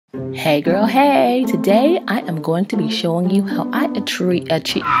Hey girl, hey! Today I am going to be showing you how I achieved.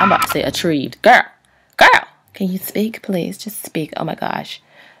 Girl, can you speak, please? Just speak. Oh my gosh.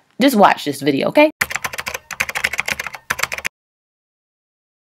 Just watch this video, okay?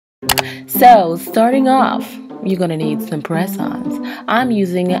 So, starting off, you're gonna need some press-ons. I'm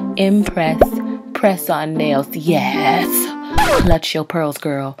using Impress press-on nails. Yes! Clutch your pearls,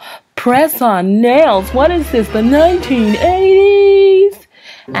 girl. Press-on nails? What is this, the 1980s?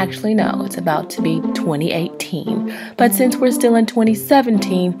 Actually, no, it's about to be 2018. But since we're still in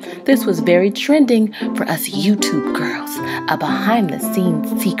 2017, this was very trending for us YouTube girls. A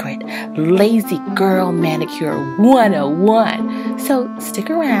behind-the-scenes secret, lazy girl manicure 101. So stick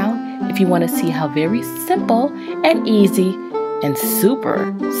around if you want to see how very simple and easy and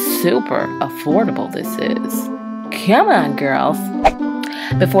super, super affordable this is. Come on, girls.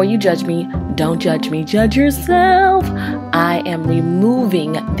 Before you judge me, don't judge me, judge yourself. I am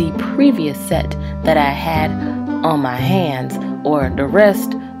removing the previous set that I had on my hands, or the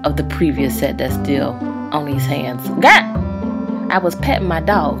rest of the previous set that's still on these hands. I was petting my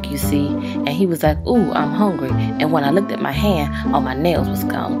dog, you see, and he was like, ooh, I'm hungry. And when I looked at my hand, all my nails was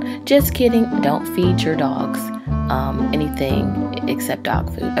gone. Just kidding, don't feed your dogs anything except dog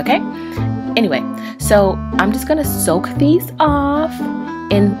food, okay? Anyway, so I'm just gonna soak these off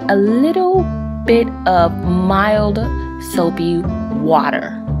in a little bit of mild soapy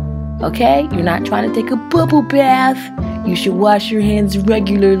water. Okay? You're not trying to take a bubble bath. You should wash your hands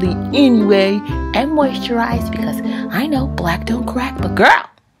regularly anyway and moisturize, because I know black don't crack, but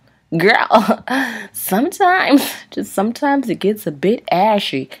girl, sometimes it gets a bit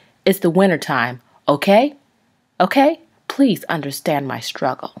ashy. It's the winter time, okay? Okay? Please understand my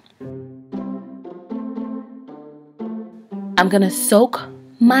struggle. I'm gonna soak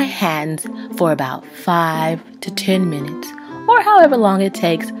my hands for about 5 to 10 minutes, or however long it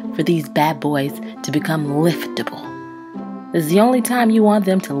takes for these bad boys to become liftable. This is the only time you want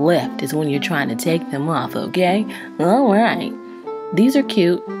them to lift, is when you're trying to take them off, okay? Alright. These are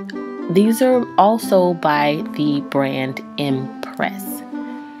cute. These are also by the brand Impress.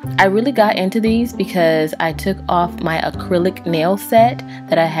 I really got into these because I took off my acrylic nail set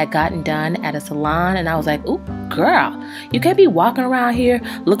that I had gotten done at a salon, and I was like, ooh, girl, you can't be walking around here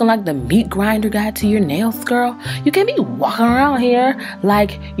looking like the meat grinder guy to your nails, girl. You can't be walking around here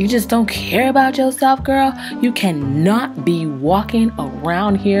like you just don't care about yourself, girl. You cannot be walking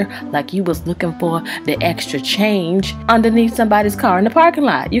around here like you was looking for the extra change underneath somebody's car in the parking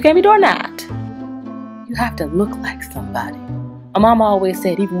lot. You can't be doing that. You have to look like somebody. My mama always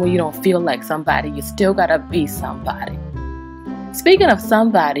said, even when you don't feel like somebody, you still gotta be somebody. Speaking of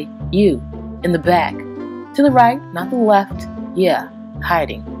somebody, you, in the back, to the right, not the left, yeah,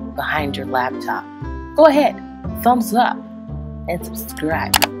 hiding behind your laptop. Go ahead, thumbs up, and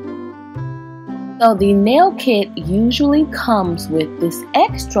subscribe. So the nail kit usually comes with this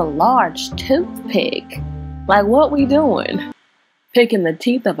extra large toothpick. Like, what we doing? Picking the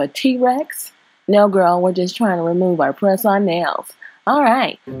teeth of a T-Rex? No, girl, we're just trying to remove our press-on nails.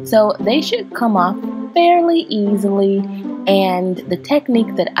 Alright, so they should come off fairly easily, and the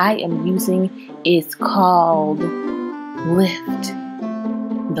technique that I am using is called lift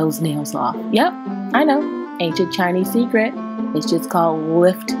those nails off. Yep, I know, ancient Chinese secret. It's just called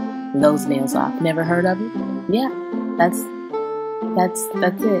lift those nails off. Never heard of it? Yeah, that's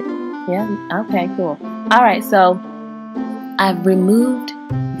it. Yeah, okay, cool. Alright, so I've removed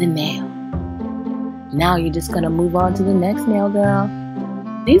the nail. Now you're just gonna move on to the next nail, girl.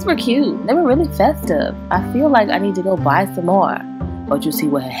 These were cute. They were really festive. I feel like I need to go buy some more. But you see,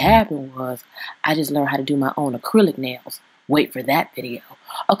 what had happened was I just learned how to do my own acrylic nails. Wait for that video.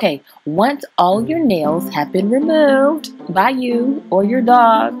 Okay, once all your nails have been removed by you or your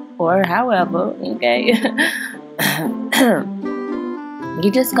dog or however, okay,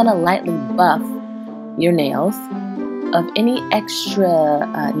 you're just gonna lightly buff your nails of any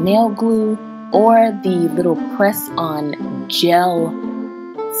extra nail glue or the little press-on gel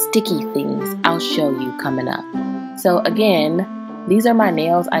sticky things I'll show you coming up. So again, these are my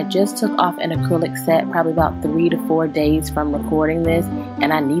nails. I just took off an acrylic set probably about 3 to 4 days from recording this,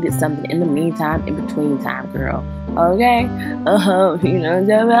 and I needed something in the meantime, in between time, girl. Okay? You know what I'm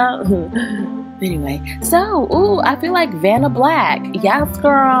talking about? Anyway, so, ooh, I feel like Vanna Black. Yes,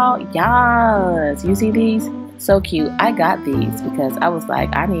 girl. Yes. You see these? So cute. I got these because I was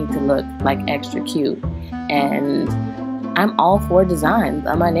like, I need to look like extra cute, and I'm all for designs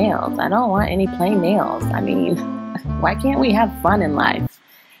on my nails. I don't want any plain nails. I mean, why can't we have fun in life?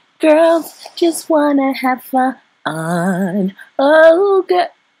 Girls just wanna have fun. Oh, good.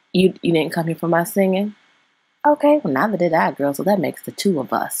 You didn't come here for my singing? Okay, well neither did I, girl, so that makes the two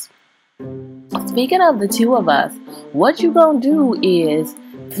of us. Speaking of the two of us, what you gonna do is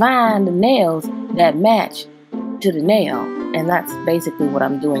find the nails that match to the nail. And that's basically what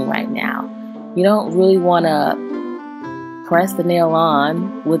I'm doing right now. You don't really want to press the nail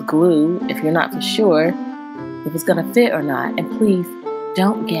on with glue if you're not for sure if it's gonna fit or not. And please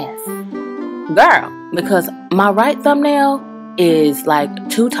don't guess, girl, because my right thumbnail is like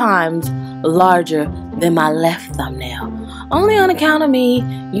 2 times larger than my left thumbnail, only on account of me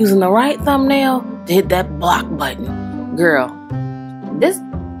using the right thumbnail to hit that block button. Girl, this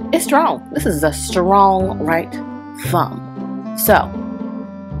is strong. This is a strong right thumb. So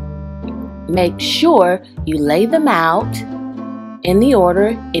make sure you lay them out in the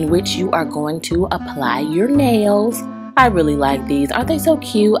order in which you are going to apply your nails. I really like these. Aren't they so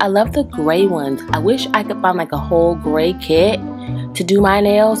cute? I love the gray ones. I wish I could find like a whole gray kit to do my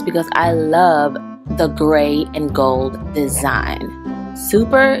nails because I love the gray and gold design.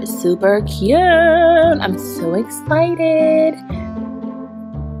 Super, super cute. I'm so excited.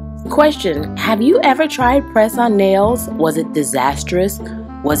 Question, have you ever tried press-on nails? Was it disastrous?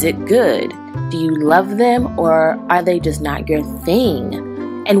 Was it good? Do you love them or are they just not your thing?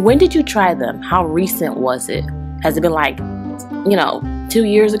 And when did you try them? How recent was it? Has it been like, 2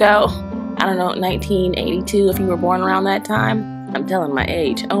 years ago? I don't know, 1982 if you were born around that time? I'm telling my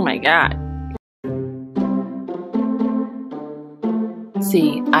age. Oh my God.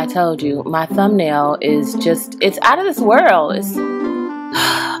 See, I told you, my thumbnail is just, it's out of this world.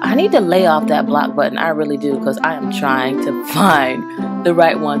 I need to lay off that block button. I really do, because I am trying to find the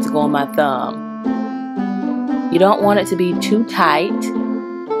right one to go on my thumb. You don't want it to be too tight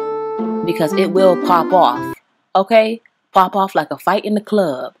because it will pop off. Okay? Pop off like a fight in the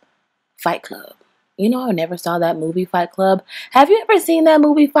club. Fight Club. You know, I never saw that movie Fight Club. Have you ever seen that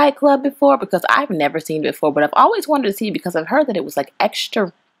movie Fight Club before? Because I've never seen it before, but I've always wanted to see it because I've heard that it was like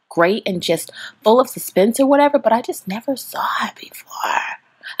extra great and just full of suspense or whatever, but I just never saw it before.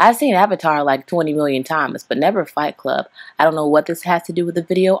 I've seen Avatar like 20 million times, but never Fight Club. I don't know what this has to do with the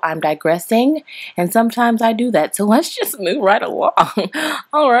video. I'm digressing, and sometimes I do that, so let's just move right along.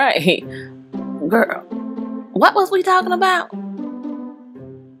 All right. Girl, what was we talking about?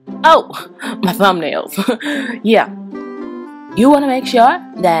 Oh, my thumbnails. Yeah. You want to make sure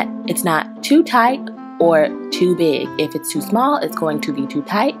that it's not too tight or too big. If it's too small, it's going to be too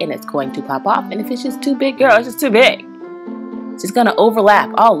tight and it's going to pop off. And if it's just too big, girl, it's just too big. It's just going to overlap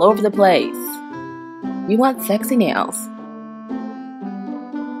all over the place. You want sexy nails.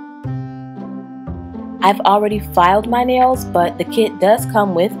 I've already filed my nails, but the kit does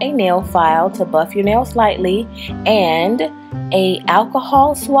come with a nail file to buff your nails slightly and an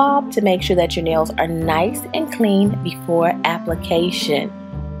alcohol swab to make sure that your nails are nice and clean before application.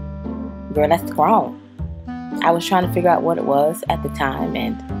 Girl, that's grown. I was trying to figure out what it was at the time,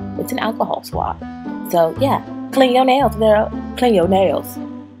 and it's an alcohol swab. So yeah, clean your nails, girl. Clean your nails.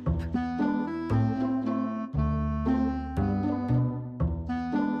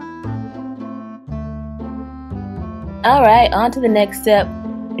 Alright, on to the next step.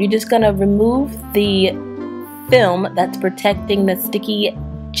 You're just going to remove the film that's protecting the sticky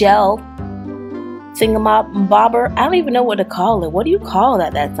gel thingamabobber. I don't even know what to call it. What do you call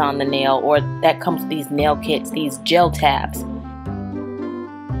that that's on the nail or that comes with these nail kits, these gel tabs?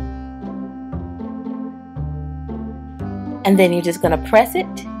 And then you're just going to press it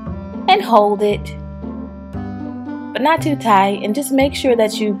and hold it, but not too tight, and just make sure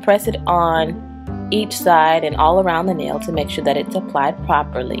that you press it on each side and all around the nail to make sure that it's applied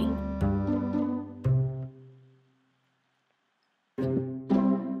properly.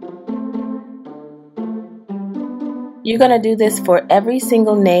 You're going to do this for every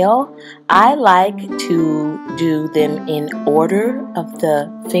single nail. I like to do them in order of the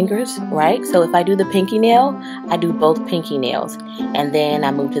fingers, right? So if I do the pinky nail, I do both pinky nails. And then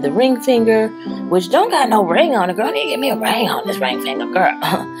I move to the ring finger, which don't got no ring on it. Girl, you need to get me a ring on this ring finger, girl.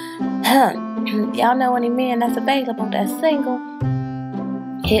 Y'all know any men that's available that's single?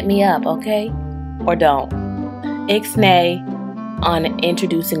 Hit me up, okay? Or don't. Ixnay on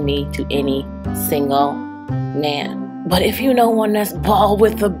introducing me to any single man. But if you know one that's bald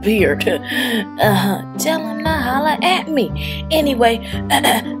with a beard, tell him to holla at me. Anyway,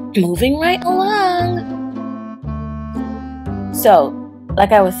 moving right along. So,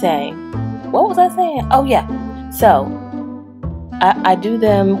 like I was saying, what was I saying? Oh yeah, so I do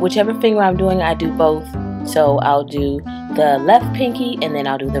them, whichever finger I'm doing, I do both. So I'll do the left pinky and then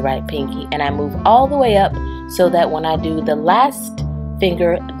I'll do the right pinky. And I move all the way up so that when I do the last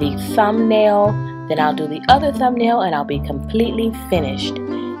finger, the thumbnail, then I'll do the other thumbnail and I'll be completely finished.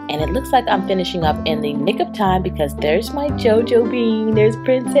 And it looks like I'm finishing up in the nick of time because there's my JoJo bean, there's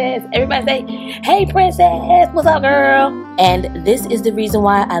Princess. Everybody say, hey Princess, what's up girl? And this is the reason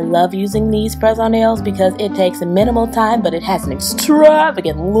why I love using these press-on nails, because it takes a minimal time, but it has an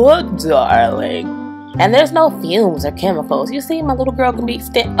extravagant look, darling. And there's no fumes or chemicals. You see, my little girl can be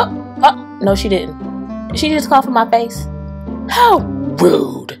no she didn't. Did she just cough in my face? How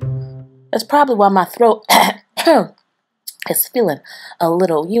rude. That's probably why my throat is feeling a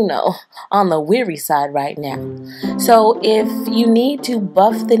little, on the weary side right now. So if you need to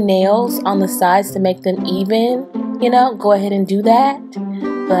buff the nails on the sides to make them even, go ahead and do that.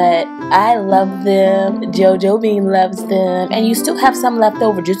 But I love them. JoJo Bean loves them. And you still have some left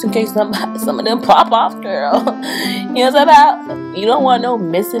over just in case some of them pop off, girl. You know what I'm about? You don't want no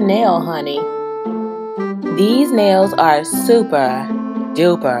missing nail, honey. These nails are super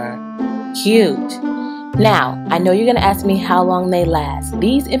duper cute. Now, I know you're going to ask me how long they last.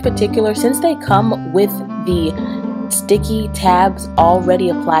 These in particular, since they come with the sticky tabs already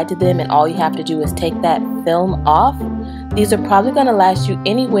applied to them and all you have to do is take that film off, these are probably going to last you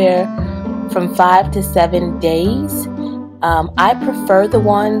anywhere from 5 to 7 days. I prefer the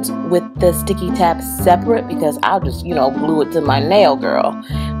ones with the sticky tabs separate because I'll just, glue it to my nail, girl.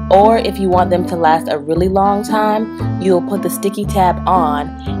 Or if you want them to last a really long time, you'll put the sticky tab on,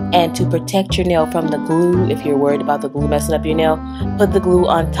 and to protect your nail from the glue, if you're worried about the glue messing up your nail, put the glue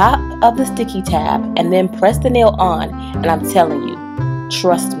on top of the sticky tab and then press the nail on. And I'm telling you,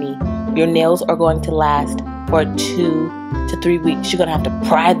 trust me, your nails are going to last for 2 to 3 weeks. You're going to have to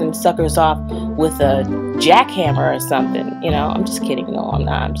pry them suckers off with a jackhammer or something. I'm just kidding. No, I'm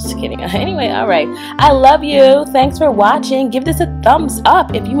not. I'm just kidding. Anyway, all right. I love you. Thanks for watching. Give this a thumbs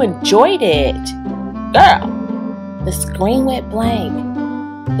up if you enjoyed it. Girl, the screen went blank.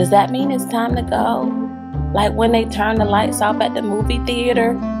 Does that mean it's time to go? Like when they turn the lights off at the movie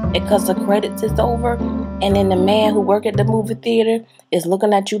theater because the credits is over, and then the man who work at the movie theater is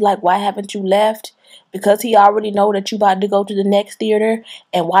looking at you like, why haven't you left? Because he already know that you about to go to the next theater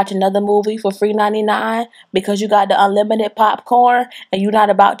and watch another movie for free $99 because you got the unlimited popcorn and you're not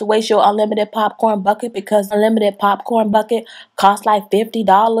about to waste your unlimited popcorn bucket because unlimited popcorn bucket costs like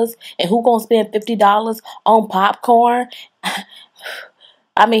 $50. And who gonna spend $50 on popcorn?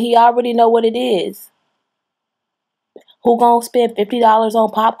 I mean, he already know what it is. Who gonna spend $50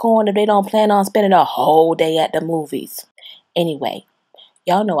 on popcorn if they don't plan on spending a whole day at the movies? Anyway,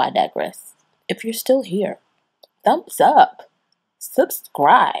 y'all know I digress. If you're still here, thumbs up,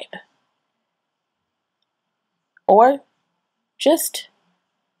 subscribe, or just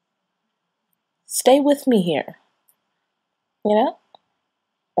stay with me here,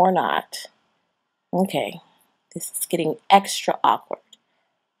 or not. Okay, this is getting extra awkward.